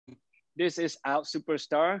This is our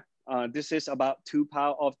superstar. This is about 2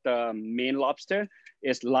 pounds of the main lobster.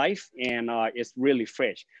 It's live and it's really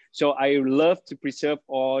fresh. So I love to preserve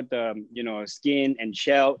all the skin and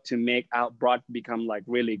shell to make our broth become like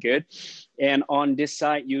really good. And on this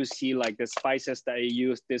side, you see like the spices that I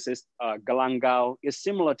use. This is galangal. It's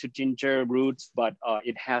similar to ginger roots, but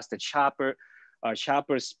it has the sharper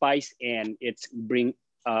spice, and it's bring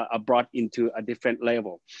a broth into a different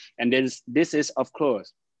level. And then this is of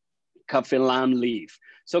course kaffir lime leaf.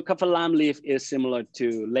 So kaffir lime leaf is similar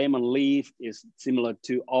to lemon leaf, is similar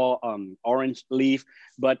to all orange leaf,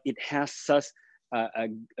 but it has such a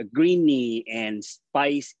greeny and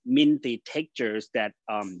spice minty textures that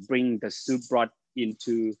bring the soup broth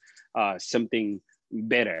into something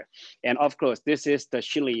better. And of course, this is the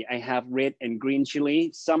chili. I have red and green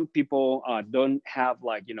chili. Some people don't have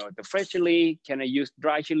like, the fresh chili. Can I use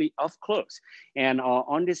dry chili? Of course. And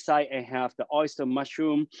on this side, I have the oyster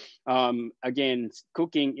mushroom. Again,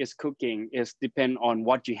 cooking is cooking. It's depend on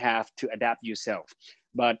what you have to adapt yourself.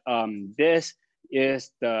 But this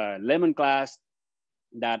is the lemongrass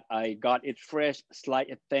that I got it fresh, slice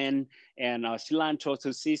it thin, and cilantro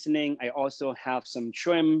to seasoning. I also have some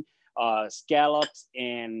shrimp, scallops,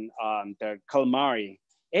 and the calamari.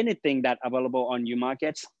 Anything that available on your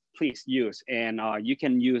markets, please use. And you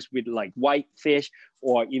can use with like white fish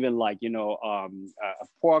or even like,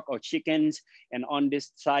 pork or chickens. And on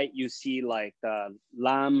this side, you see like the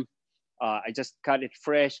lamb. I just cut it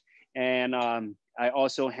fresh. And I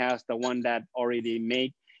also have the one that already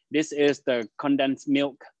made. This is the condensed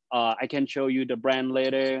milk. I can show you the brand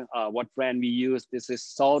later, what brand we use. This is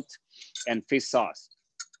salt and fish sauce.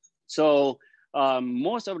 So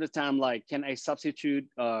most of the time, like, can I substitute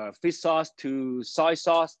fish sauce to soy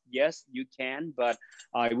sauce? Yes, you can, but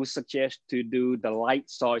I would suggest to do the light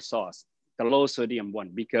soy sauce, the low sodium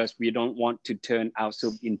one, because we don't want to turn our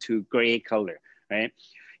soup into gray color, right?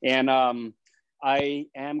 And I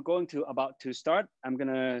am going to about to start. I'm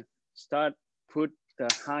gonna start put the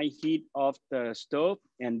high heat of the stove,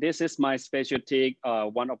 and this is my specialty.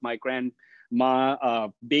 One of my grandma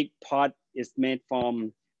big pot is made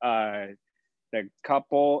from the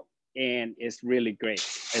couple, and it's really great.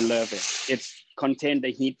 I love it. It's contain the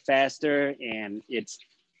heat faster, and it's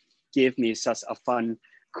give me such a fun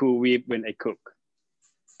cool whip when I cook.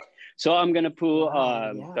 So I'm gonna put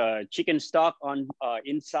the chicken stock on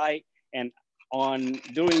inside, and on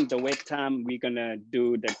during the wait time, we're gonna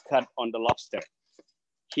do the cut on the lobster.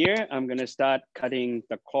 Here, I'm gonna start cutting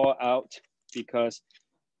the claw out because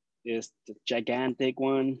it's the gigantic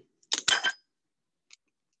one.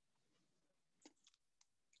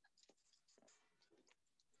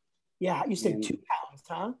 Yeah, you said 2 pounds,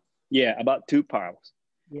 huh? Yeah, about 2 pounds.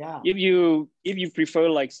 Yeah. If you prefer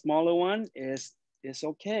like smaller one, it's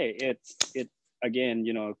okay. It again,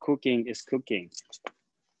 cooking is cooking.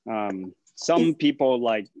 Some people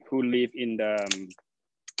like who live in the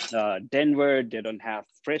Denver, they don't have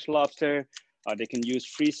fresh lobster. They can use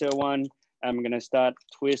freezer one. I'm gonna start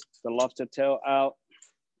twist the lobster tail out,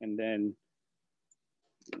 and then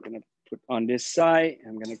I'm gonna put on this side.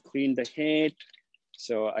 I'm gonna clean the head.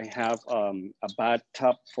 So I have a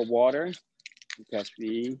bathtub for water because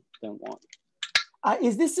we don't want.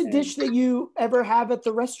 Is this a dish that you ever have at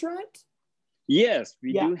the restaurant? Yes,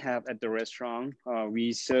 we do have at the restaurant.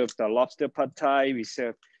 We serve the lobster pad thai. We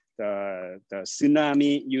serve the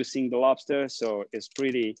tsunami using the lobster. So it's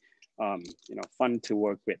pretty, fun to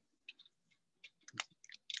work with.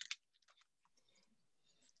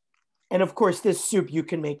 And of course, this soup you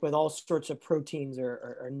can make with all sorts of proteins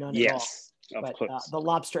or none at all. Yes, of course. The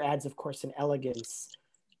lobster adds, of course, an elegance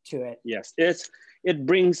to it. Yes, it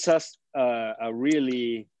brings us a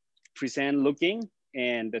really present looking,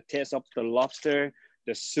 and the taste of the lobster.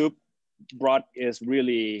 The soup broth is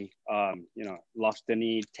really,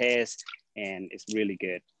 lobster-y taste, and it's really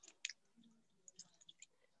good.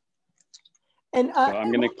 And so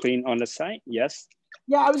I'm gonna clean on the side. Yes.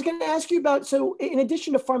 Yeah, I was going to ask you about, so in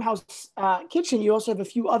addition to Farmhouse Kitchen, you also have a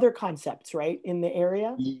few other concepts, right, in the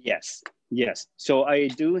area? Yes. So I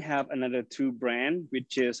do have another 2 brand,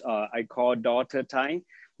 which is I call Daughter Thai,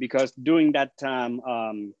 because during that time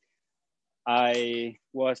I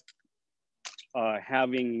was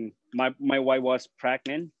having, my wife was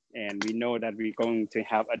pregnant, and we know that we're going to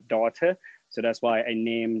have a daughter. So that's why I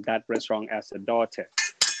named that restaurant as a daughter.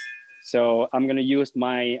 So I'm gonna use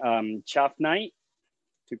my chef knife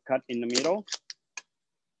to cut in the middle,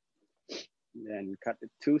 then cut the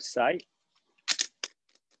 2 sides,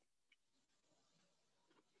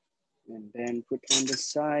 and then put on the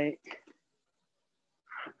side.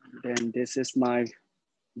 Then this is my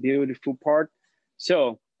beautiful part.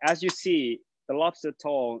 So as you see, the lobster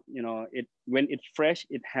tall, you know, when it's fresh,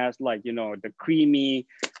 it has like, you know, the creamy,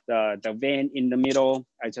 the vein in the middle.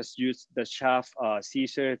 I just use the sharp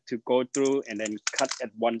scissor to go through and then cut at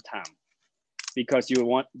one time, because you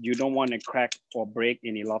don't want to crack or break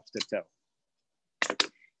any lobster tail.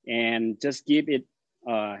 And just give it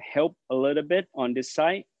help a little bit on this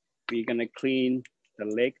side. We're gonna clean the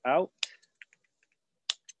leg out.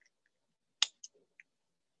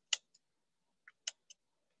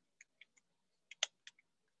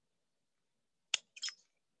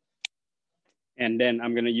 And then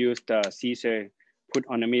I'm gonna use the scissor, put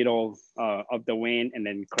on the middle of the vein and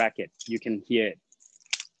then crack it. You can hear it.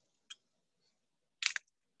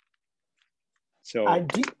 So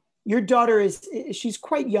your daughter she's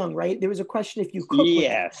quite young, right? There was a question if you cook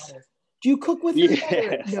yes. with her. Do you cook with her?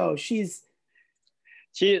 Yes. No,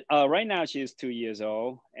 she right now she's 2 years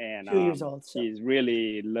old, and 2 years old. So. She's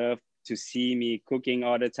really loved to see me cooking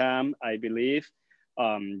all the time. I believe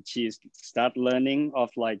she's start learning of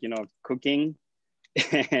like, you know, cooking.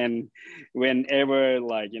 And whenever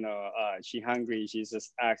like, you know, she hungry, she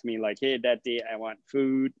just asks me like, hey daddy, I want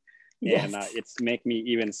food. Yes. And it's make me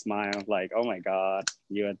even smile like, oh my god,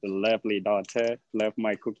 you're the lovely daughter, love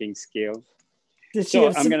my cooking skill.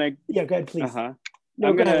 So I'm gonna go ahead please. No,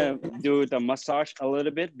 I'm gonna do the massage a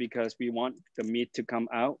little bit, because we want the meat to come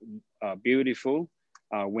out beautiful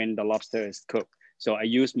when the lobster is cooked. So I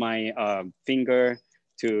use my finger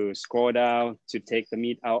to scroll down to take the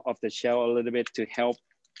meat out of the shell a little bit to help,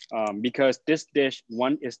 because this dish,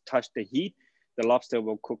 once it touch the heat, the lobster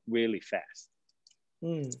will cook really fast.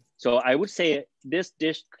 So I would say this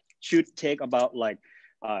dish should take about like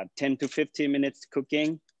 10 to 15 minutes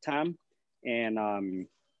cooking time. And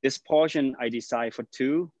this portion I decide for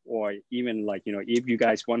 2, or even like, you know, if you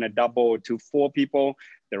guys want to double to 4 people,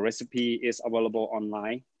 the recipe is available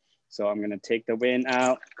online. So I'm gonna take the vein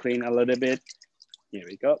out, clean a little bit. Here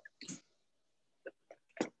we go.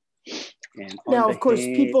 And now, of course,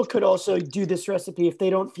 people could also do this recipe if they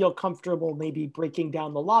don't feel comfortable maybe breaking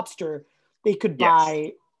down the lobster. They could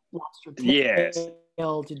buy lobster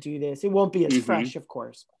tail to do this. It won't be as fresh, of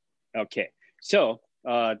course. Okay, so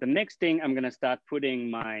the next thing, I'm gonna start putting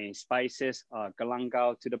my spices,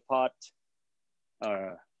 galangao to the pot,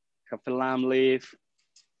 kaffir lime leaf,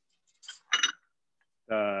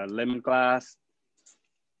 lemongrass.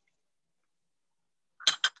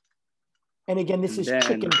 And again, this is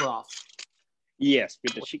chicken broth. Yes,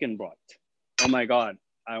 with the chicken broth. Oh my God,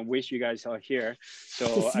 I wish you guys are here.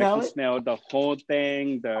 So I can smell the whole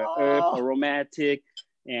thing, the herb aromatic,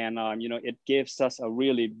 and you know, it gives us a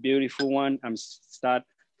really beautiful one. I'm start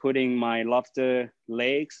putting my lobster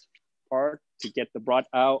legs part to get the broth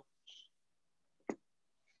out.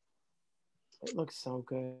 It looks so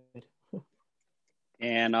good.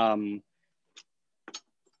 And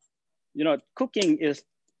you know, cooking is,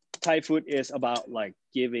 Thai food is about like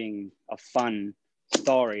giving a fun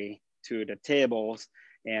story to the tables.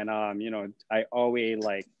 And you know, I always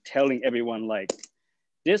like telling everyone like,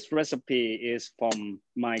 this recipe is from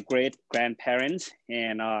my great grandparents.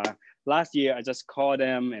 And last year I just called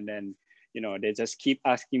them, and then, you know, they just keep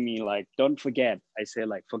asking me like, don't forget. I say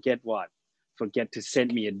like, forget what? Forget to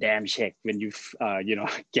send me a damn check when you, you know,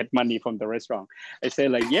 get money from the restaurant. I say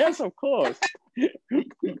like, yes, of course.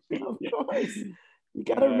 Of course. You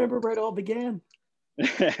got to remember where it all began.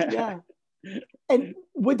 Yeah. And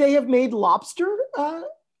would they have made lobster?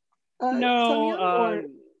 No,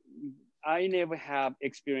 I never have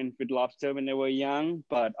experience with lobster when they were young,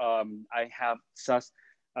 but I have such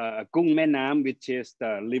Kung Mae Nam, which is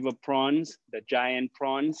the liver prawns, the giant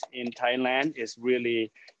prawns in Thailand, is really,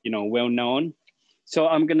 you know, well known. So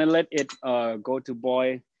I'm gonna let it go to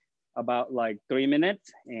boil about like 3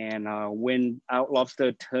 minutes, and when our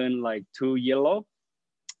lobster turn like to yellow,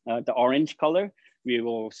 the orange color, we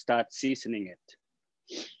will start seasoning it.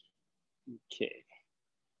 Okay,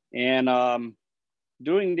 and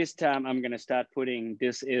during this time, I'm gonna start putting,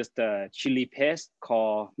 this is the chili paste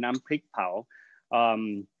called Nam Prik Pao.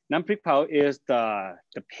 Nam Prik Pao is the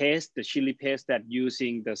paste, the chili paste that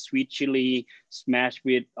using the sweet chili smashed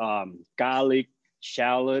with garlic,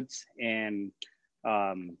 shallots, and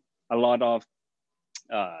a lot of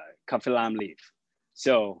kaffir lime leaf.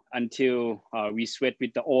 So until we sweat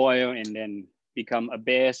with the oil and then become a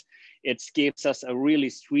base, it gives us a really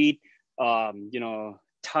sweet, you know,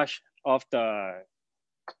 touch of the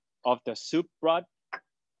soup broth,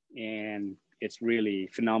 and it's really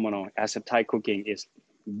phenomenal. As a Thai cooking is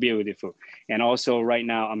beautiful. And also right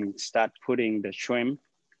now I'm start putting the shrimp.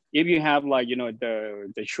 If you have like, you know,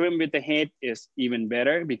 the shrimp with the head is even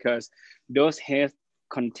better, because those heads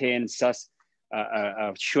contain such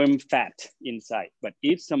shrimp fat inside. But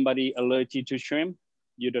if somebody allergic to shrimp,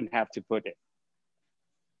 you don't have to put it.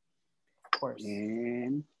 Of course.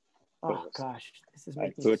 And oh gosh, this is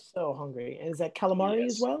making me so hungry. And is that calamari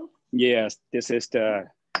as well? Yes, this is the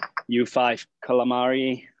U5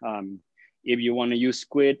 calamari. If you want to use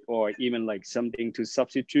squid or even like something to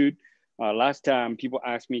substitute. Last time people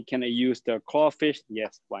asked me, can I use the crawfish?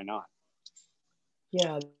 Yes, why not?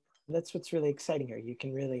 Yeah, that's what's really exciting here. You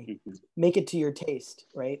can really make it to your taste,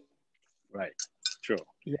 right? Right, true.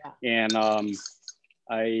 Yeah. And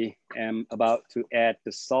I am about to add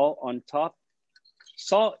the salt on top.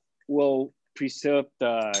 Salt will preserve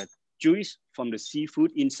the juice from the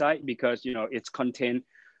seafood inside because, you know, it's contained,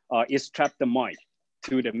 it's trapped the moisture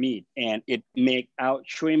to the meat, and it make out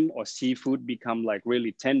shrimp or seafood become like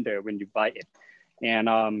really tender when you bite it.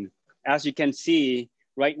 And as you can see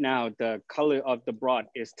right now, the color of the broth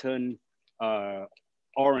is turned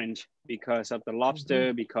orange because of the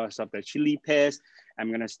lobster, because of the chili paste.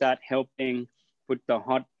 I'm gonna start helping put the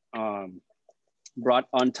hot broth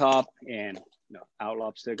on top, and you know, our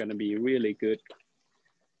lobster gonna be really good.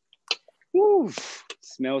 Woo,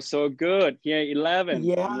 smells so good. Here, 11.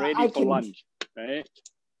 Yeah, I'm ready for lunch, right?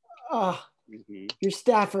 Your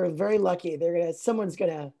staff are very lucky. Someone's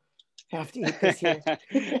gonna have to eat this here.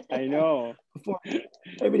 I know.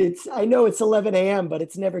 I know it's 11 a.m., but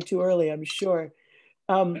it's never too early, I'm sure.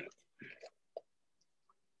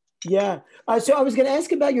 Yeah. So I was gonna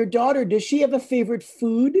ask about your daughter. Does she have a favorite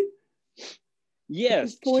food?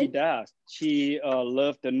 Yes, she does. She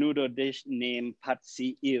loved the noodle dish named Pad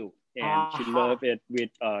See Ew, and she loved it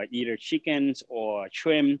with either chickens or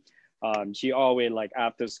shrimp. She always like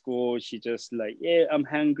after school, she just like, yeah, I'm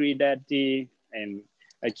hungry, daddy. And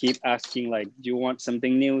I keep asking like, do you want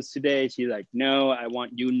something new today? She's like, no, I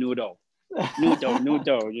want you noodle,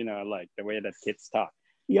 noodle, you know, like the way that kids talk.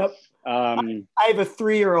 Yep. I have a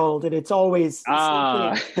 3-year-old, and it's always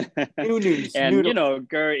new news. And noodles. You know,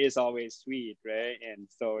 girl is always sweet, right? And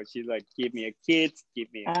so she's like, give me a kiss, give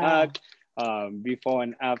me a hug before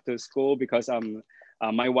and after school, because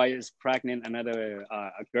my wife is pregnant, another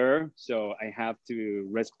a girl, so I have to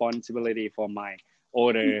responsibility for my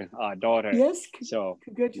older daughter. Yes. So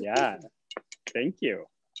yeah, thank you.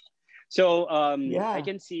 So I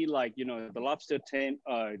can see like, you know, the lobster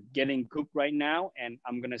getting cooked right now, and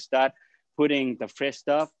I'm gonna start putting the fresh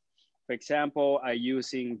stuff. For example, I'm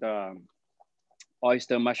using the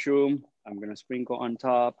oyster mushroom. I'm gonna sprinkle on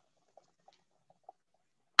top.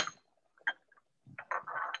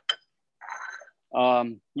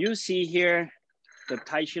 You see here the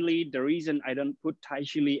Thai chili. The reason I don't put Thai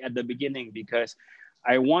chili at the beginning, because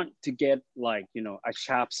I want to get like, you know, a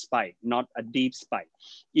sharp spice, not a deep spice.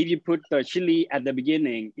 If you put the chili at the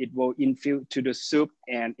beginning, it will infuse to the soup,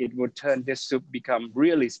 and it will turn this soup become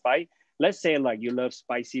really spicy. Let's say like you love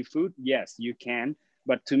spicy food. Yes, you can.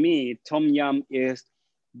 But to me, Tom Yum is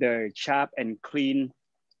the sharp and clean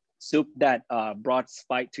soup that brought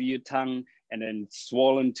spice to your tongue and then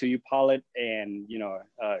swollen to your palate. And, you know,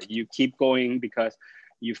 you keep going because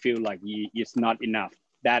you feel like it's not enough.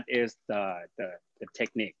 That is the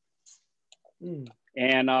technique.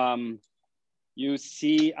 And you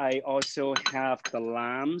see, I also have the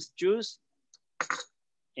lamb's juice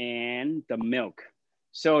and the milk.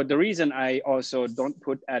 So the reason I also don't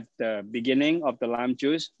put at the beginning of the lamb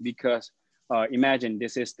juice, because imagine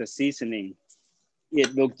this is the seasoning.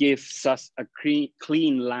 It will give such a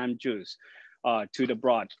clean lamb juice to the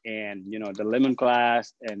broth, and you know, the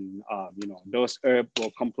lemongrass and you know, those herbs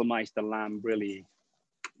will complement the lamb really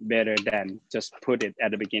better than just put it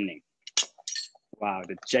at the beginning. Wow,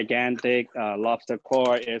 the gigantic lobster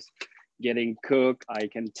core is getting cooked, I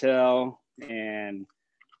can tell, and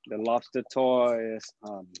the lobster toe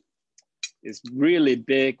is really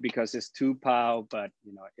big because it's 2 pounds, but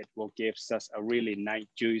you know, it will give us a really nice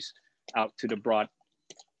juice out to the broth.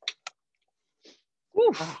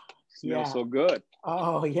 Woo, smells so good.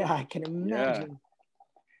 Oh yeah, I can imagine. Yeah.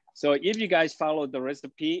 So if you guys follow the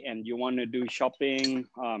recipe and you want to do shopping,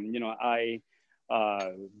 you know, I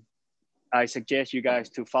suggest you guys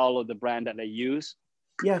to follow the brand that I use.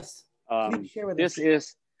 Yes. Share with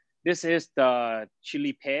us. This is the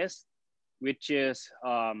chili paste, which is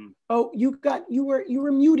oh, you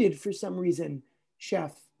were muted for some reason,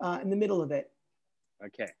 Chef, in the middle of it.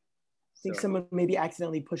 Okay. I think someone maybe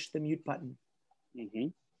accidentally pushed the mute button.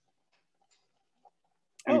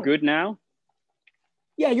 I'm good now?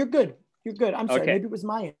 Yeah, you're good. You're good. I'm sorry. Maybe it was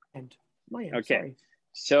my end. Okay. Sorry.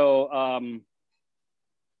 So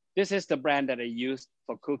this is the brand that I use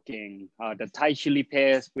for cooking. The Thai chili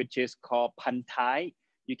paste, which is called Pan Thai.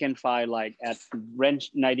 You can find like at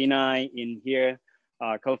Ranch 99 in here.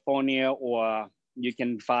 California, or you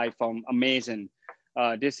can find from Amazon.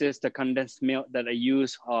 This is the condensed milk that I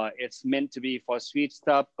use. It's meant to be for sweet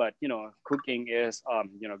stuff, but cooking is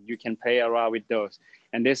you can play around with those.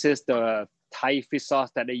 And this is the Thai fish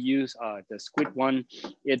sauce that I use, the squid one.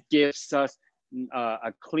 It gives us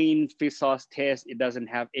a clean fish sauce taste. It doesn't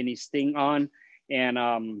have any sting on. And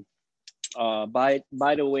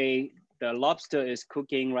by the way, the lobster is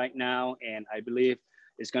cooking right now, and I believe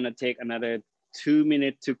it's gonna take another 2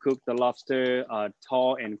 minutes to cook the lobster,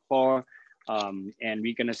 tall and core. And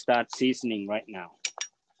we're gonna start seasoning right now.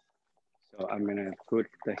 So I'm gonna put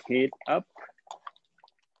the heat up.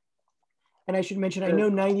 And I should mention, I know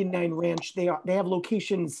 99 Ranch, they have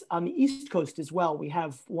locations on the East Coast as well. We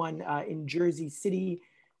have one in Jersey City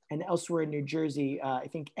and elsewhere in New Jersey, I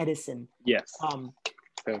think Edison. Yes.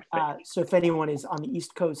 So if anyone is on the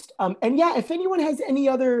East Coast. And yeah, if anyone has any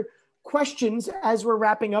other questions as we're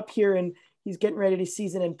wrapping up here and he's getting ready to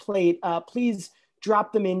season and plate, please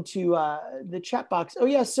drop them into the chat box. Oh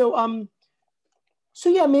yeah, so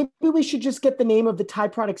yeah, maybe we should just get the name of the Thai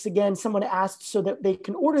products again. Someone asked so that they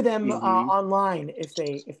can order them online if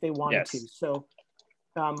they wanted to. So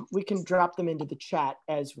we can drop them into the chat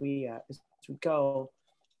as we go.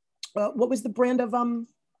 What was the brand of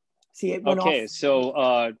See, it went off. Okay, so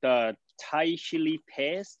the Thai chili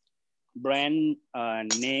paste brand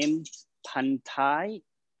name Pan Thai.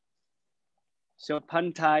 So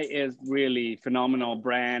Pan Thai is really phenomenal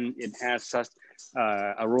brand. It has such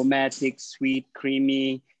aromatic, sweet,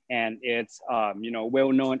 creamy, and it's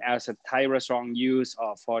well known as a Thai restaurant use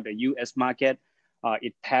for the U.S. market.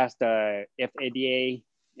 It passed the FADA,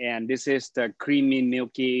 and this is the creamy,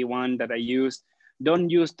 milky one that I use. Don't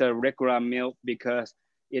use the regular milk because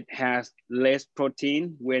it has less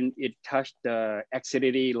protein. When it touches the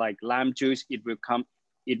acidity like lime juice, it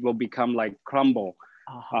will become like crumble.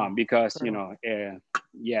 Because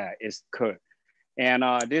it's curd. And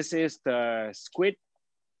this is the squid,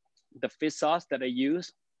 the fish sauce that I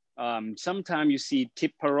use. Sometimes you see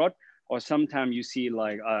tip parrot, or sometimes you see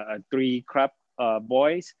like 3 crab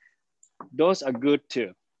boys. Those are good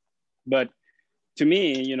too. But to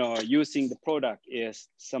me, using the product is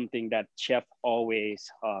something that chef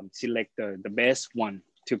always select the best one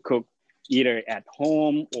to cook, either at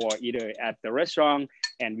home or either at the restaurant.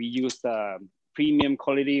 And we use the premium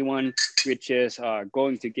quality one, which is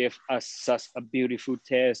going to give us such a beautiful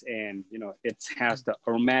taste, and it has the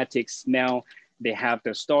aromatic smell. They have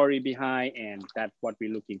the story behind, and that's what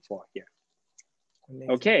we're looking for here.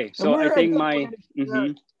 Amazing. Okay, so I think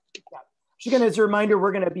just as a reminder,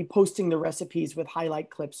 we're going to be posting the recipes with highlight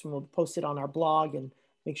clips, and we'll post it on our blog and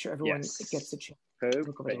make sure everyone gets a chance to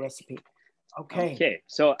look over the recipe. Okay,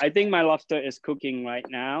 so I think my lobster is cooking right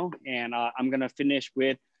now, and I'm going to finish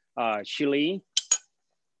with chili.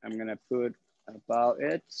 I'm gonna put about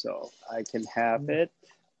it so I can have it,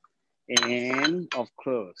 and of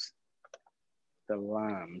course the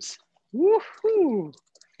lambs. Woohoo!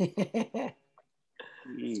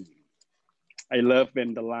 I love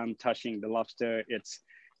when the lamb touching the lobster. It's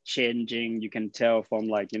changing. You can tell from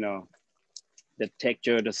the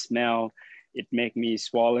texture, the smell. It make me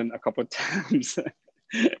swollen a couple times.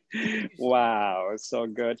 Wow, it's so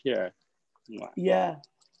good here. Wow.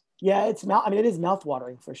 Yeah, it is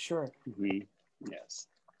mouth-watering for sure. Yes.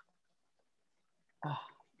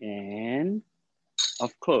 And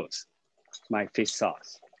of course, my fish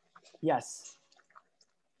sauce. Yes.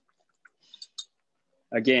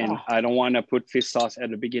 Again, I don't want to put fish sauce at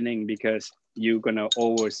the beginning because you're gonna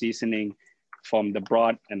over seasoning from the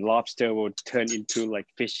broth, and lobster will turn into like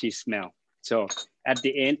fishy smell. So at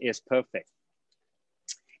the end is perfect.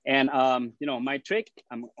 And my trick,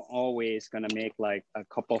 I'm always gonna make like a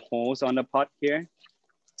couple holes on the pot here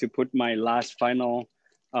to put my last final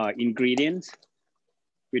ingredient,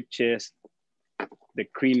 which is the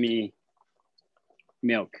creamy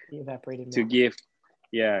milk. The evaporated milk.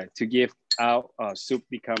 To give our soup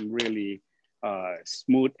become really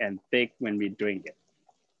smooth and thick when we drink it.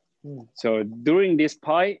 So during this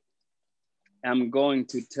point, I'm going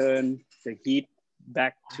to turn the heat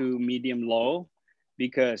back to medium low,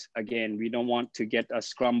 because again, we don't want to get a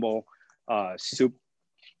scramble soup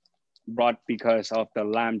broth because of the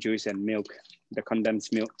lime juice and milk, the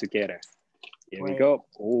condensed milk together. Here we go.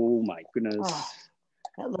 Oh my goodness.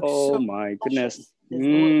 Oh my goodness.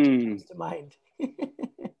 Comes to mind.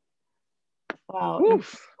 Wow.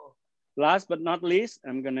 Last but not least,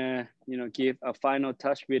 I'm gonna give a final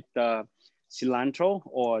touch with the cilantro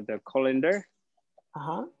or the coriander.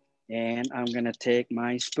 And I'm gonna take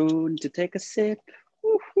my spoon to take a sip.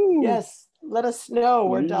 Yes, let us know.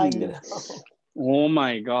 We're dying to know. Oh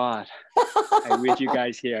my God. I wish you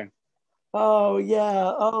guys here. Oh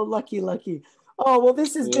yeah. Oh, lucky, lucky. Oh well,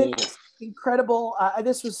 this has been Ooh. incredible.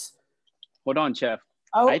 This was. Hold on, chef.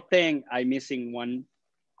 I Oh. think I'm missing one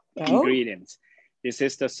Oh. ingredient. This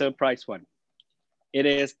is the surprise one. It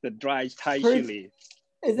is the dry Thai Bird. chili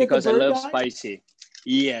Is it the because I bird love guy? spicy.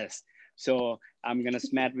 Yes. So I'm gonna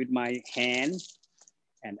smash with my hand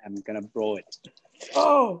and I'm gonna blow it.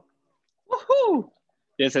 Oh. Woohoo!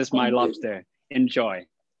 This is my lobster. Enjoy.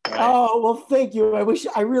 All right. Oh, well, thank you.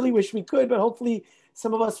 I really wish we could, but hopefully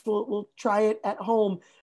some of us will try it at home.